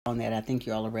on that I think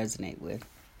you all will resonate with.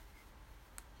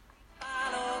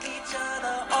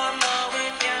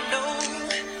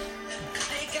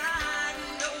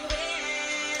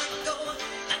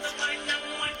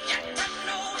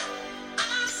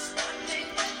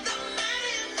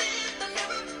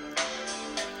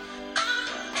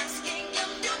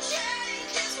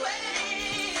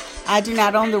 I do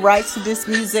not own the rights to this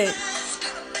music.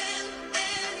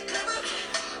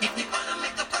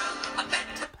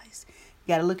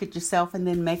 You got to look at yourself and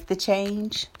then make the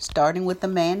change, starting with the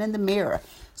man in the mirror.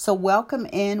 So welcome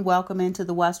into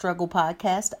the Why Struggle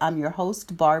podcast. I'm your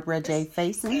host, Barbara J.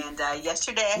 Faison. And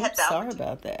yesterday I had the Sorry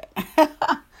about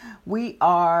that. We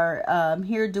are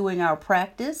here doing our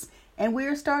practice, and we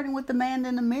are starting with the man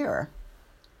in the mirror.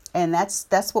 And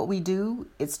that's what we do.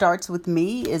 It starts with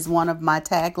me is one of my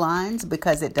taglines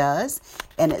because it does.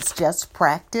 And it's just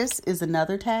practice is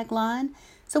another tagline.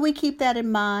 So we keep that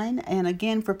in mind. And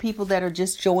again, for people that are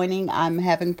just joining, I'm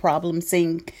having problems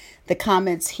seeing the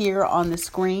comments here on the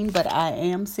screen, but I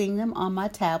am seeing them on my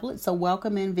tablet. So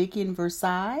welcome in Vicky and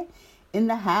Versailles in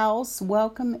the house.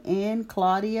 Welcome in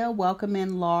Claudia. Welcome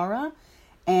in Laura.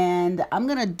 And I'm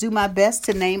going to do my best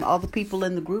to name all the people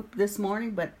in the group this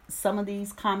morning, but some of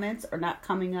these comments are not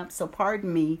coming up. So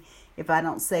pardon me if I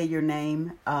don't say your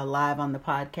name live on the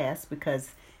podcast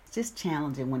because it's just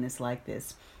challenging when it's like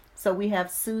this. So we have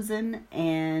Susan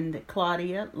and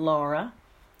Claudia, Laura,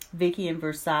 Vicky and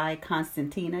Versailles,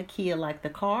 Constantina, Kia like the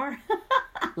car.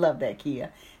 Love that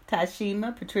Kia.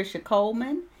 Tashima, Patricia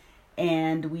Coleman.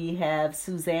 And we have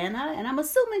Susanna, and I'm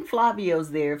assuming Flavio's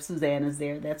there if Susanna's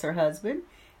there. That's her husband.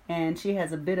 And she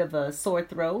has a bit of a sore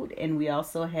throat. And we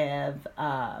also have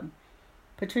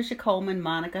Patricia Coleman,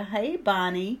 Monica. Hey,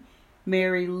 Bonnie.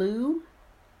 Mary Lou,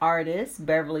 artist.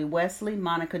 Beverly Wesley,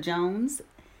 Monica Jones.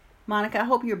 Monica, I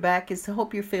hope you're back. I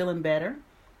hope you're feeling better.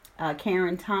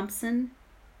 Karen Thompson.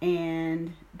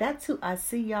 And that's who I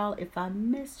see, y'all. If I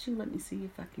missed you, let me see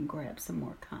if I can grab some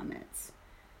more comments.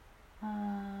 See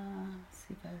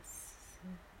if I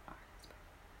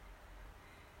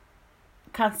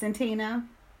Constantina.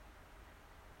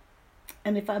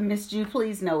 And if I missed you,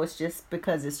 please know it's just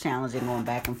because it's challenging going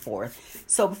back and forth.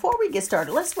 So before we get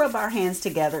started, let's rub our hands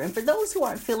together. And for those who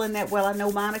aren't feeling that well, I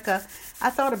know, Monica,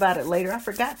 I thought about it later. I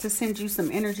forgot to send you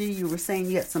some energy. You were saying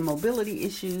you had some mobility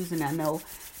issues, and I know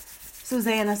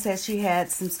Susanna said she had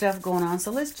some stuff going on.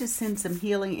 So let's just send some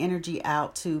healing energy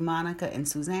out to Monica and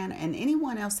Susanna and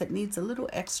anyone else that needs a little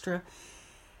extra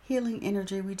healing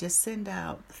energy. We just send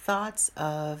out thoughts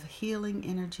of healing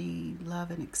energy, love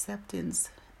and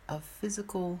acceptance of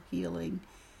physical healing,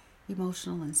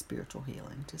 emotional and spiritual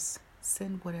healing. Just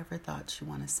send whatever thoughts you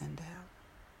want to send out.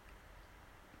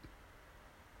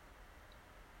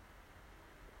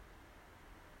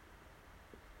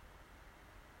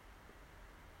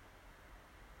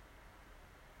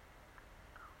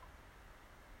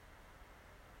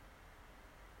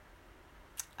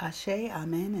 Ashe,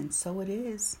 amen, and so it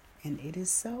is, and it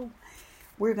is so.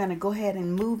 We're going to go ahead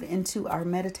and move into our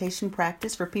meditation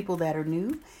practice for people that are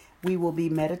new. We will be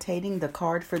meditating. The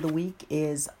card for the week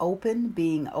is open.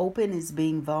 Being open is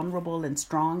being vulnerable and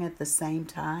strong at the same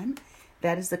time.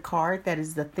 That is the card. That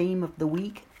is the theme of the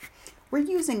week. We're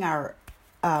using our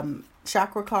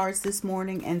chakra cards this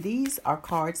morning, and these are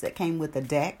cards that came with a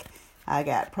deck I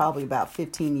got probably about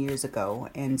 15 years ago.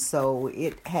 And so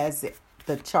it has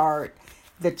the chakra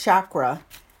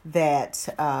that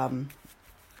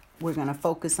we're going to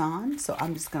focus on. So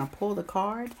I'm just going to pull the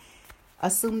card,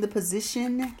 assume the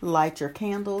position, light your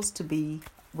candles to be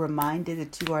reminded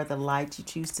that you are the light you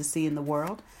choose to see in the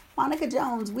world. Monica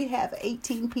Jones, we have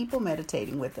 18 people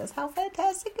meditating with us. How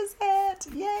fantastic is that?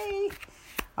 Yay!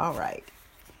 All right.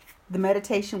 The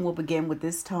meditation will begin with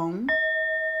this tone.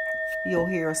 You'll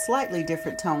hear a slightly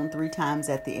different tone 3 times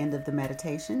at the end of the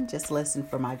meditation. Just listen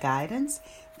for my guidance.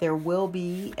 There will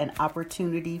be an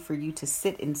opportunity for you to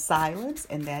sit in silence,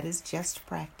 and that is just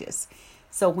practice.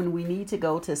 So when we need to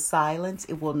go to silence,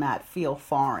 it will not feel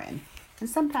foreign. And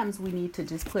sometimes we need to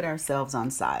just put ourselves on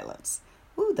silence.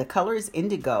 Ooh, the color is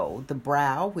indigo. The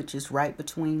brow, which is right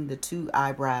between the 2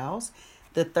 eyebrows.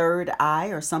 The third eye,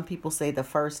 or some people say the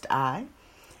first eye.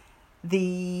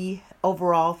 The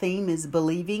overall theme is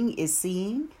believing is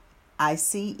seeing. I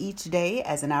see each day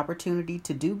as an opportunity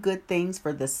to do good things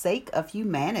for the sake of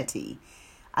humanity.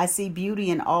 I see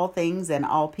beauty in all things and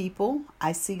all people.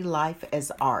 I see life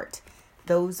as art.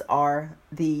 Those are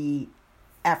the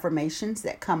affirmations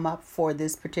that come up for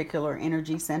this particular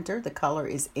energy center. The color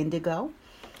is indigo.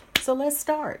 So let's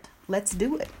start. Let's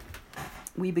do it.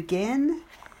 We begin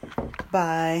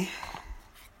by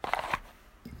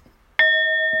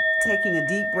taking a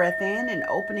deep breath in and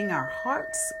opening our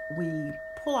hearts. We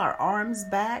pull our arms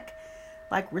back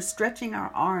like we're stretching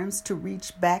our arms to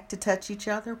reach back to touch each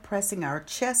other, pressing our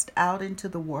chest out into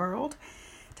the world.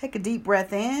 Take a deep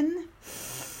breath in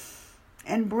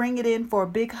and bring it in for a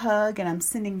big hug. And I'm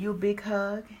sending you a big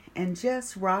hug. And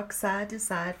just rock side to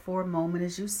side for a moment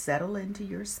as you settle into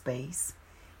your space.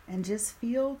 And just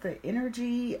feel the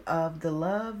energy of the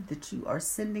love that you are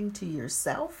sending to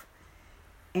yourself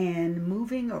and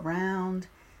moving around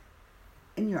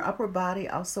in your upper body.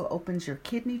 Also opens your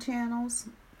kidney channels.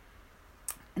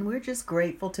 And we're just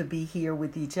grateful to be here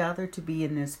with each other, to be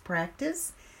in this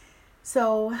practice.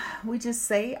 So we just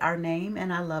say our name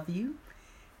and I love you.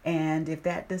 And if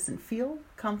that doesn't feel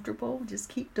comfortable, just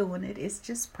keep doing it. It's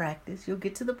just practice. You'll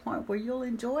get to the point where you'll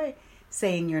enjoy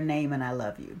saying your name and I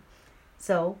love you.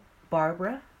 So,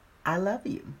 Barbara, I love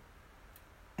you.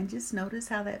 And just notice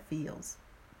how that feels.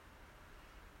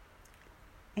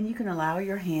 And you can allow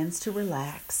your hands to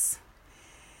relax.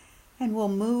 And we'll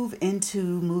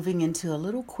moving into a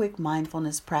little quick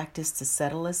mindfulness practice to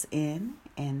settle us in.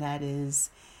 And that is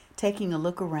taking a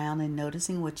look around and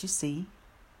noticing what you see.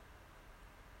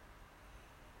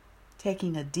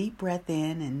 Taking a deep breath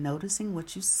in and noticing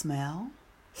what you smell.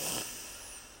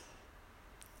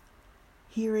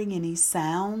 Hearing any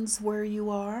sounds where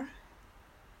you are.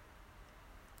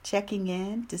 Checking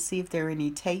in to see if there are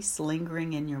any tastes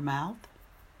lingering in your mouth.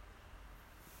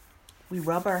 We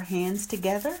rub our hands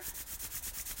together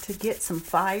to get some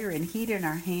fire and heat in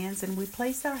our hands, and we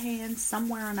place our hands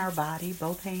somewhere on our body,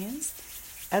 both hands.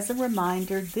 As a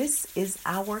reminder, this is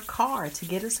our car to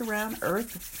get us around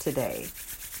Earth today.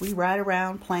 We ride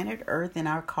around planet Earth in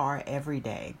our car every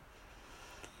day.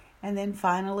 And then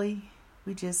finally,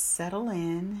 we just settle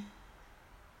in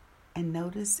and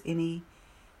notice any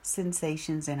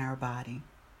sensations in our body.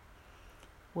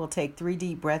 We'll take 3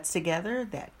 deep breaths together.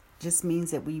 That just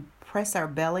means that we press our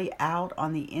belly out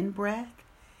on the in-breath.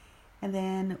 And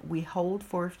then we hold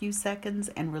for a few seconds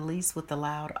and release with a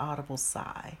loud audible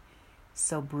sigh.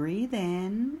 So breathe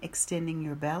in, extending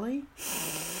your belly.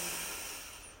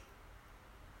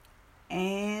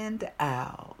 And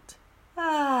out.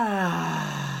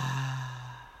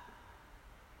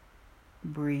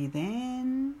 Breathe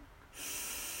in.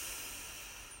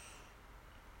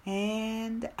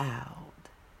 And out.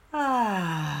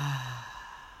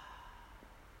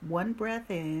 One breath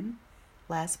in.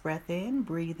 Last breath in.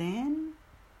 Breathe in.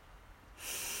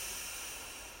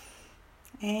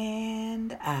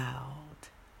 And out.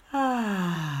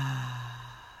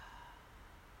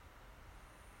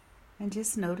 And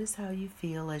just notice how you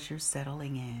feel as you're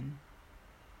settling in.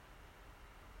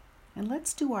 And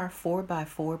let's do our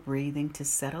 4x4 breathing to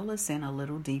settle us in a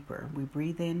little deeper. We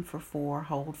breathe in for 4,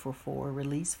 hold for 4,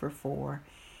 release for 4,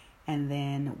 and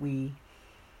then we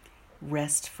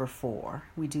rest for 4.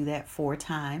 We do that 4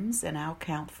 times, and I'll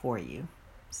count for you.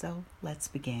 So let's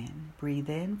begin. Breathe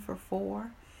in for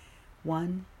 4.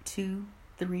 1, 2,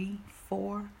 3,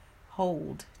 4.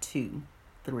 Hold 2,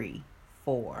 3,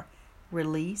 4.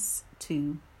 Release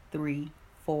 2, 3,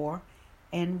 4.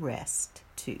 And rest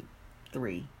 2,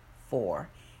 3, 4.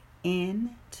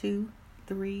 In 2,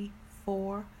 3,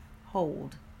 4.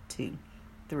 Hold 2,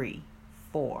 3,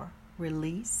 4.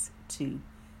 Release 2,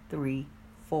 3,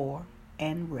 4.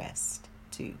 And rest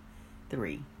 2,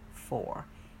 3, 4.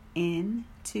 In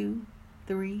 2,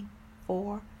 3,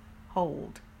 4.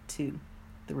 Hold 2,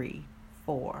 3,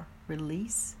 4.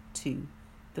 Release 2,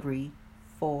 3,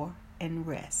 4. And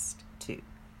rest 2,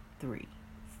 3,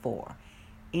 4.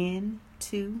 In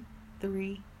 2,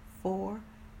 3, 4.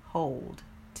 Hold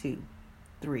 2,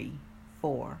 3,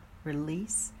 4.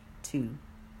 Release 2,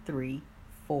 3,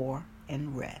 4.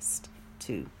 And rest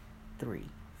 2, 3,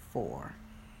 4.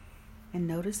 And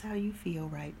notice how you feel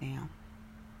right now.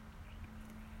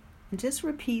 And just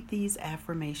repeat these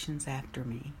affirmations after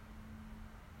me.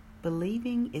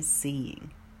 Believing is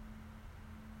seeing.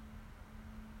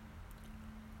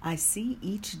 I see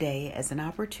each day as an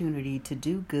opportunity to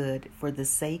do good for the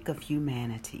sake of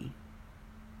humanity.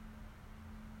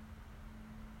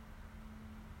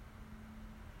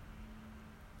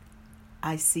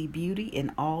 I see beauty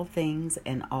in all things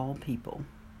and all people.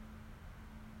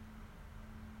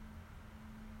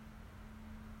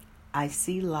 I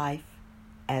see life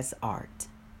as art.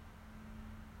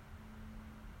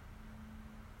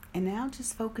 And now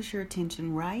just focus your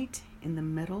attention right in the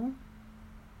middle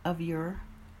of your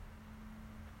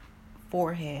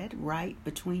forehead, right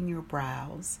between your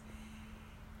brows,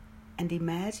 and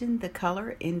imagine the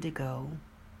color indigo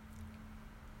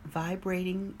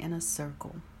vibrating in a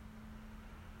circle.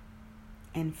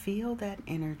 And feel that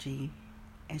energy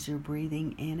as you're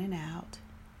breathing in and out,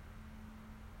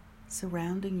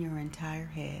 surrounding your entire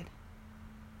head.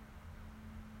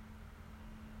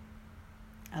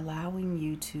 allowing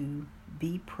you to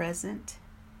be present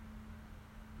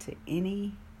to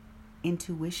any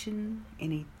intuition,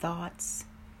 any thoughts,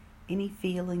 any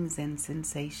feelings and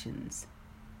sensations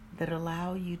that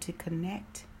allow you to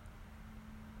connect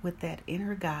with that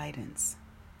inner guidance,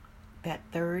 that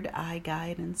third eye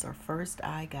guidance or first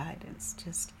eye guidance.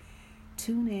 Just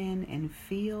tune in and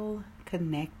feel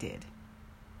connected.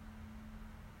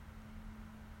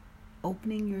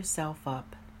 Opening yourself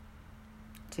up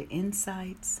to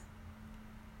insights,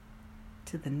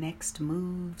 to the next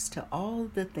moves, to all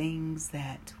the things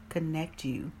that connect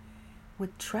you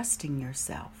with trusting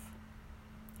yourself,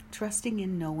 trusting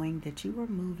in knowing that you are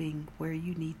moving where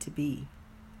you need to be,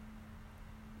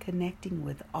 connecting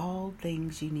with all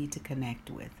things you need to connect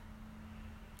with.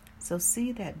 So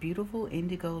see that beautiful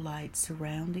indigo light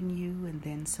surrounding you and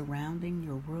then surrounding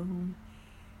your room,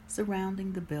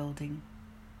 surrounding the building,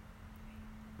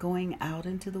 going out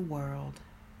into the world,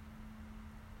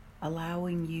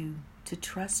 allowing you to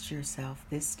trust yourself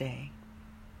this day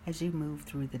as you move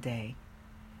through the day.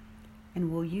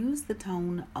 And we'll use the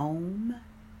tone Om.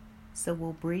 So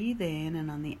we'll breathe in, and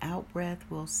on the out breath,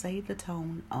 we'll say the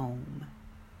tone Om.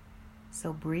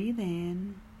 So breathe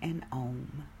in and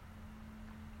Om.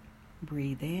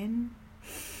 Breathe in.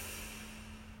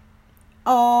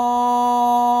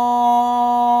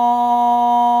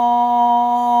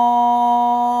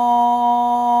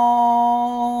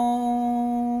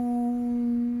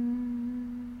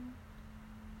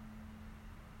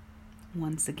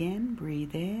 Once again,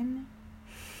 breathe in.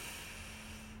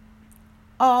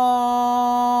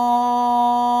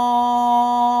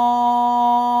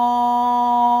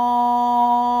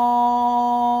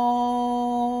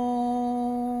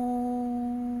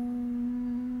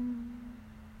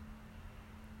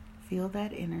 Feel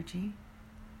that energy.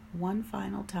 One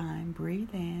final time, breathe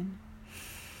in.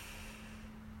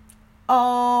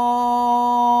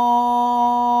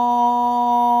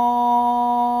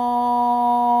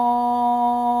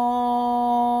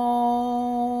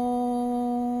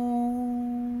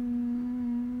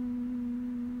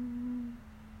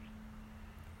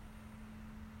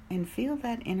 And feel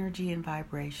that energy and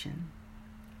vibration.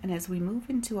 And as we move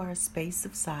into our space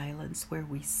of silence where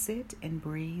we sit and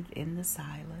breathe in the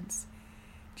silence,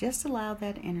 just allow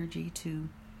that energy to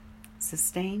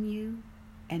sustain you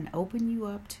and open you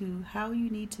up to how you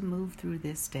need to move through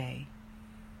this day.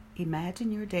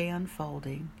 Imagine your day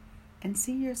unfolding and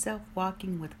see yourself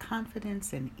walking with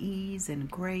confidence and ease and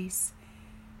grace,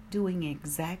 doing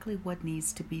exactly what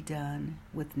needs to be done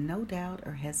with no doubt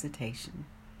or hesitation.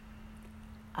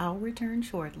 I'll return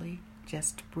shortly.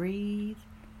 Just breathe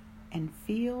and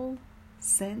feel,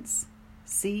 sense,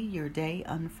 see your day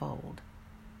unfold.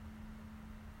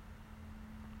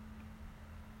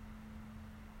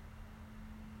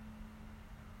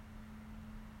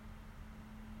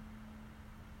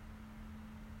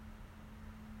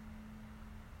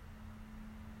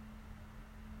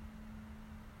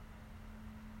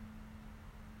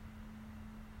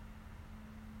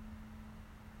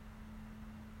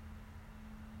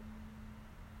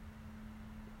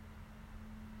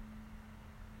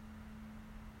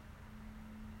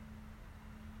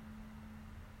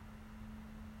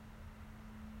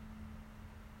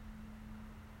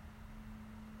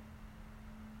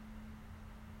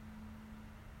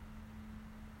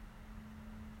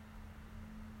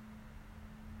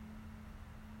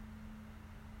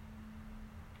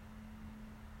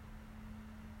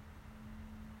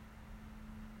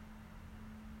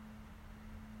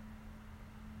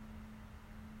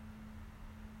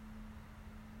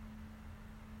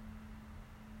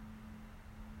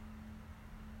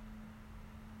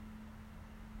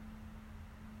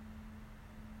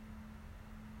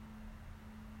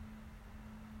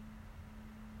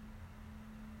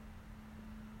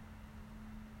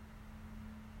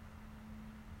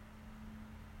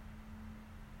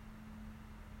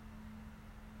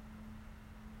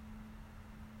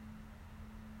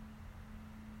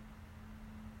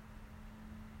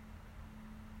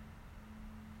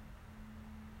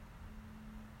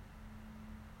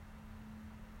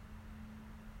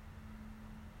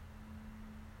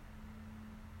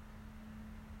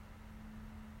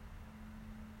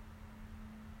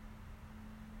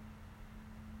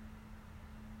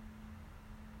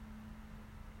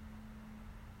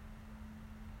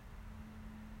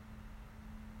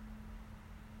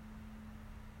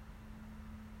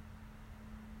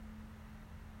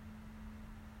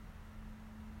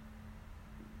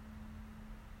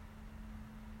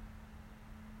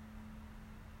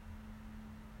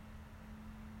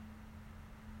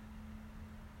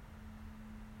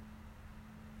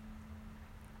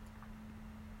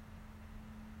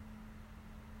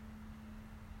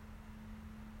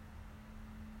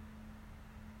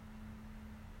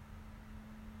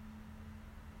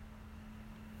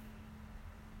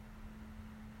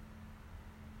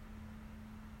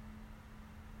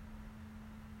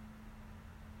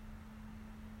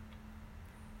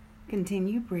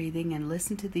 Continue breathing and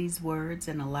listen to these words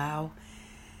and allow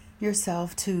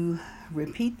yourself to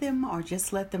repeat them or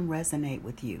just let them resonate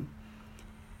with you.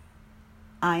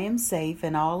 I am safe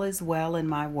and all is well in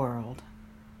my world.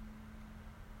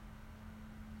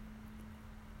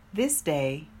 This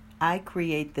day, I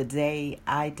create the day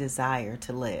I desire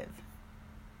to live.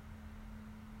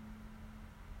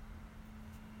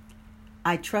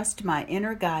 I trust my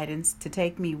inner guidance to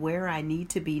take me where I need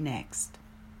to be next.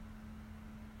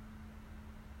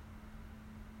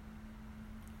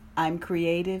 I'm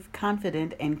creative,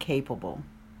 confident, and capable.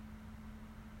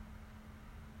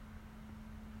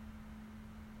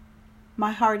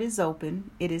 My heart is open.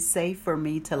 It is safe for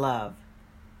me to love.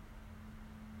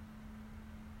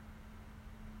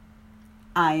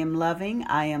 I am loving.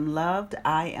 I am loved.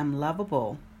 I am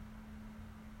lovable.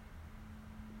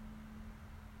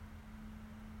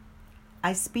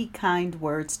 I speak kind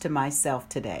words to myself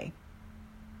today.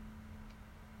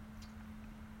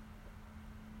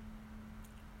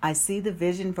 I see the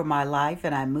vision for my life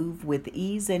and I move with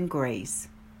ease and grace.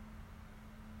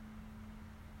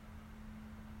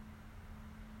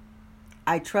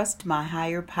 I trust my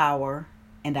higher power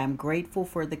and I'm grateful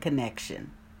for the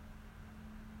connection.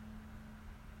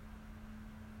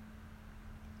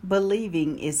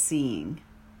 Believing is seeing.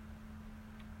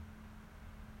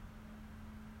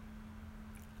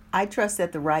 I trust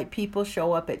that the right people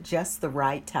show up at just the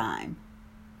right time.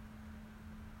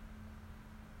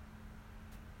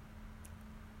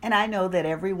 And I know that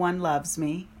everyone loves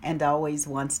me and always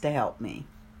wants to help me.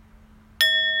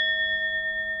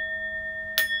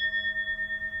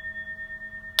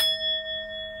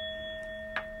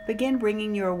 Begin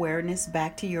bringing your awareness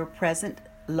back to your present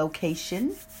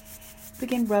location.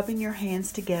 Begin rubbing your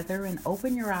hands together and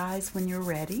open your eyes when you're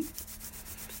ready.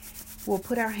 We'll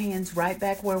put our hands right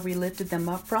back where we lifted them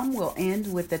up from. We'll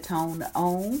end with the tone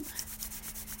Om.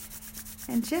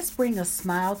 And just bring a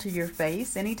smile to your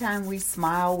face. Anytime we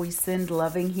smile, we send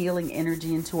loving, healing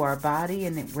energy into our body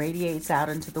and it radiates out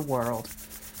into the world.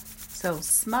 So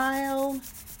smile.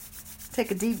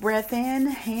 Take a deep breath in.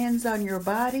 Hands on your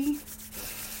body.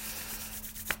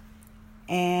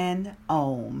 And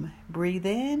Om. Breathe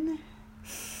in.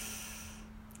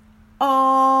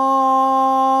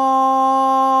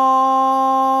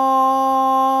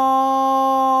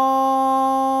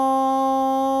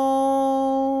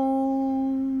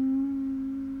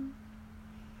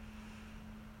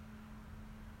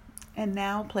 And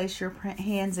now place your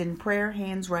hands in prayer,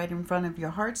 hands right in front of your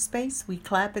heart space. We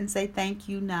clap and say thank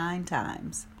you 9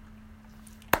 times.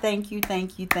 Thank you,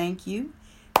 thank you, thank you.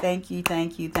 Thank you,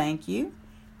 thank you, thank you.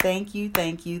 Thank you,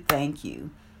 thank you, thank you.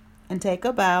 And take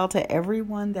a bow to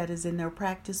everyone that is in their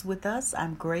practice with us.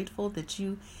 I'm grateful that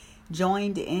you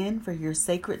joined in for your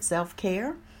sacred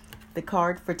self-care. The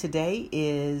card for today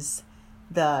is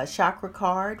the chakra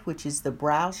card, which is the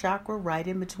brow chakra right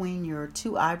in between your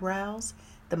 2 eyebrows.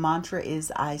 The mantra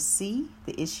is I see.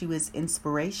 The issue is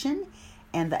inspiration.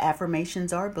 And the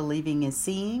affirmations are believing is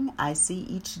seeing. I see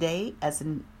each day as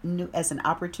an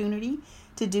opportunity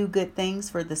to do good things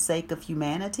for the sake of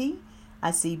humanity.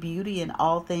 I see beauty in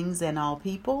all things and all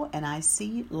people. And I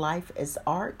see life as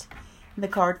art. And the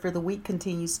card for the week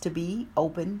continues to be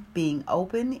open. Being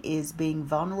open is being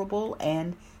vulnerable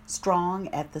and strong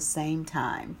at the same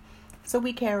time. So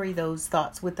we carry those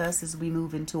thoughts with us as we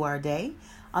move into our day.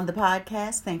 On the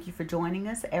podcast, thank you for joining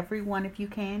us. Everyone, if you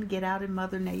can, get out in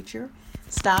Mother Nature.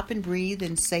 Stop and breathe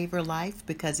and savor life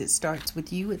because it starts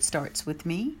with you. It starts with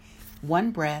me.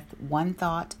 One breath, one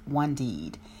thought, one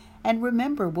deed. And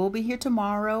remember, we'll be here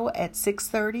tomorrow at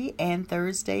 6:30 and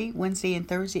Wednesday and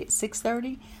Thursday at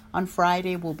 6:30. On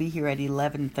Friday, we'll be here at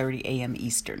 11:30 a.m.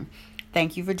 Eastern.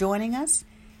 Thank you for joining us.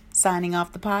 Signing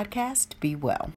off the podcast. Be well.